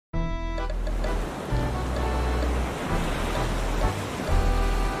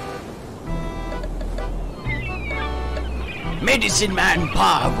Medicine Man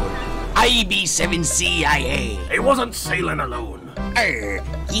powerful. I be 7 SEA. He wasn't sailing alone.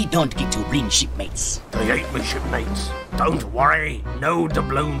 Ye don't get to bring shipmates. They ain't me shipmates. Don't worry, no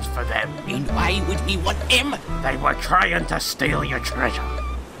doubloons for them. And why would we want them? They were trying to steal your treasure.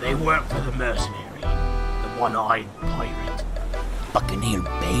 They work for the mercenary, the one-eyed pirate. Buccaneer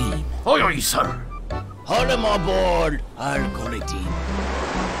Bane. Aye, aye, sir. Haul him aboard. I'll call it in.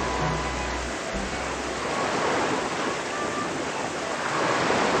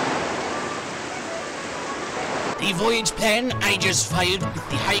 The voyage plan I just filed with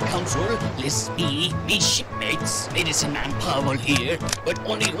the High Council lists me shipmates, Medicine Man Powell here, but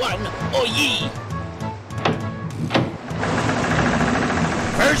only one o' ye.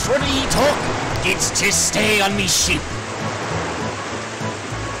 First one ye took gets to stay on me ship.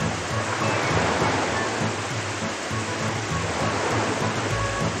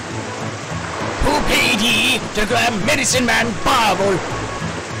 Who paid ye to grab Medicine Man Powell?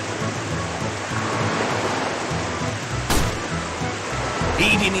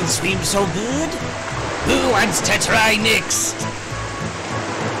 He didn't swim so good. Who wants to try next?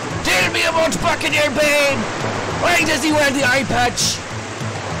 Tell me about Buccaneer Bane. Why does he wear the eye patch?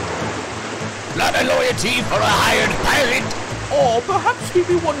 Lot of loyalty for a hired pirate. Or perhaps he'd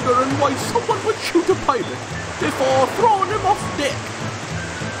be wondering why someone would shoot a pirate before throwing him off deck.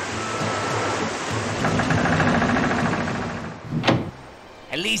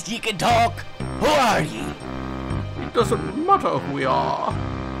 At least ye can talk. Who are ye? It doesn't matter who we are.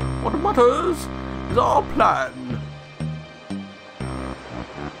 What matters is our plan.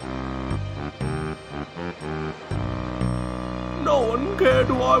 No one cared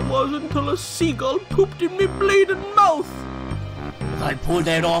who I was until a seagull pooped in me bleeding mouth. If I pull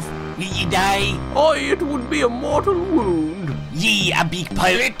that off, will ye die? Aye, it would be a mortal wound. Ye a big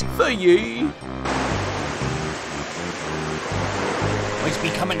pirate? For ye. Was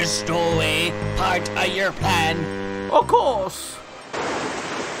becoming a stowaway part of your plan? Of course.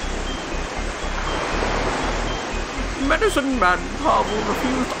 Medicine Man Pavel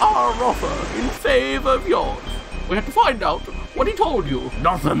refused our offer in favor of yours. We had to find out what he told you.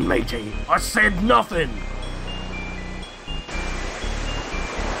 Nothing, matey. I said nothing.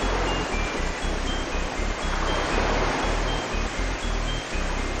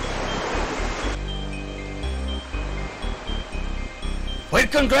 Well,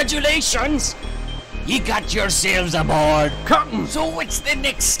 congratulations! You got yourselves aboard. Captain! So what's the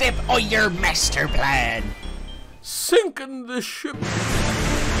next step of your master plan? Sinking the ship.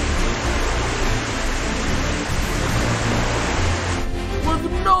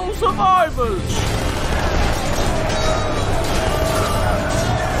 With no survivors.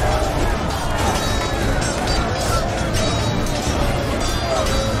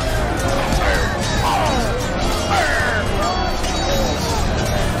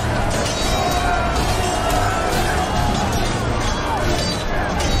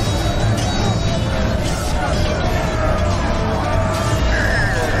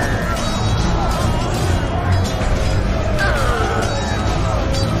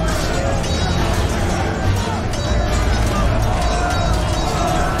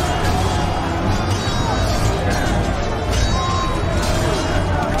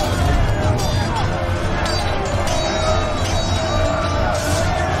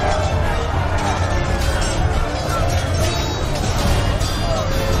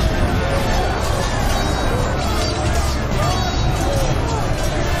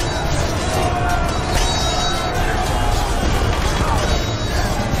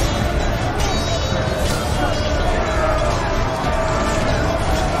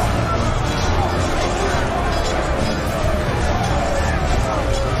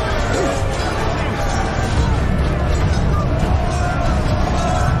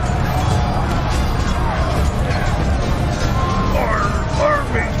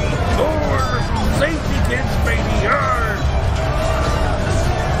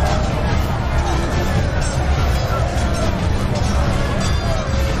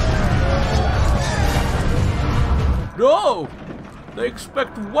 No! They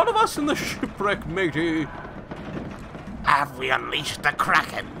expect one of us in the shipwreck, matey. Have we unleashed the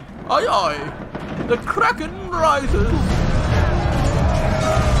Kraken? Aye, aye. The Kraken rises.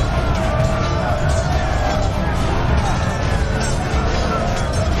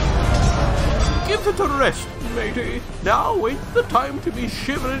 Give it a rest, matey. Now ain't the time to be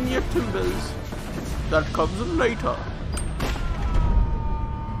shivering your timbers. That comes later.